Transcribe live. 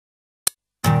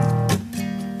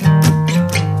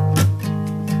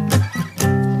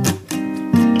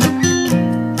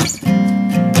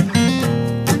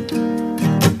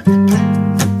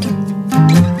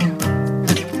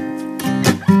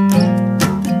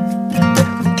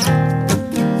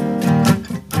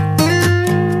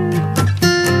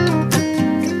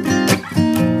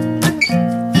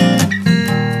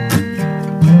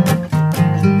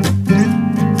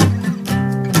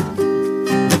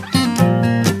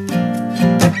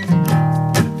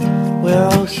We're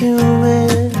all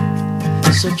human,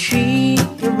 so treat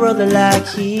your brother like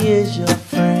he is your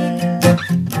friend.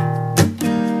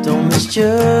 Don't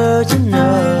misjudge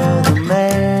another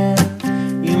man.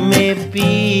 You may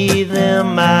be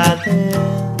them by then.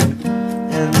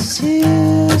 And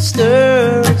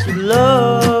sisters with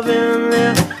love in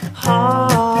their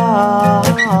hearts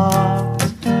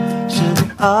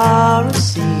should all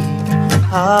receive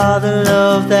all the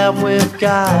love that we've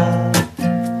got.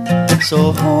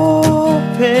 So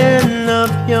open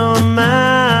up your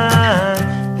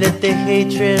mind, let the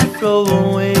hatred flow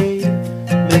away.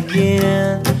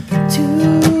 Begin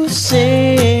to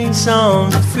sing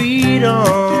songs of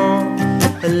freedom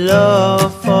and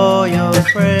love for your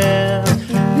friends.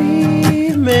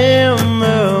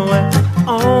 Remember, we're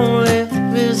only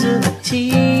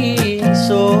visiting,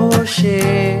 so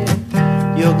share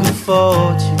your good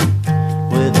fortune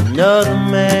with another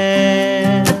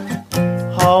man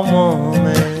or woman.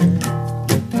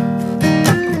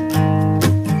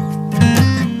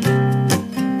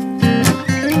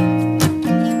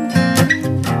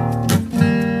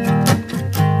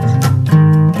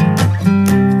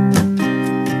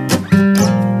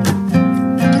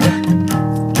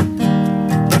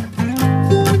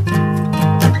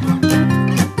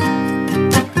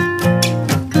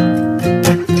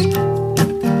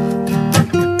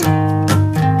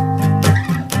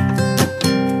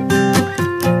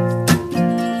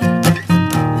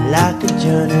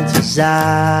 Journey to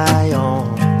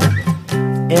Zion,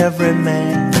 every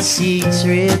man seeks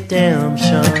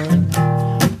redemption,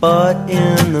 but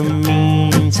in the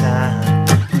meantime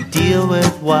we deal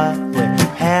with what we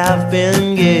have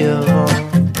been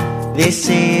given. They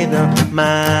say the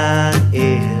mind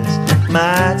is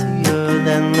mightier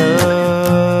than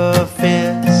the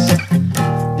fist.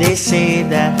 They say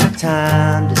that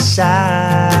time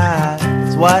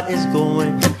decides what is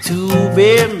going to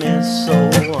be missed. So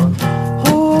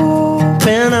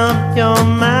open up your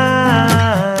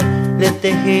mind, let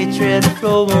the hatred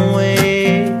flow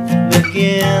away.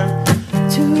 Begin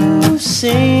to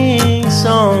sing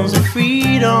songs of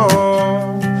freedom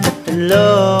and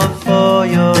love for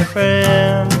your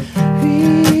friend.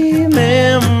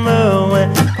 Remember,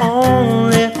 we're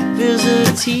only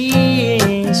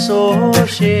visiting, so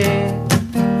share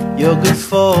your good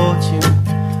fortune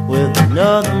with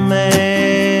another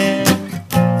man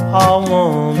or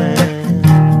woman.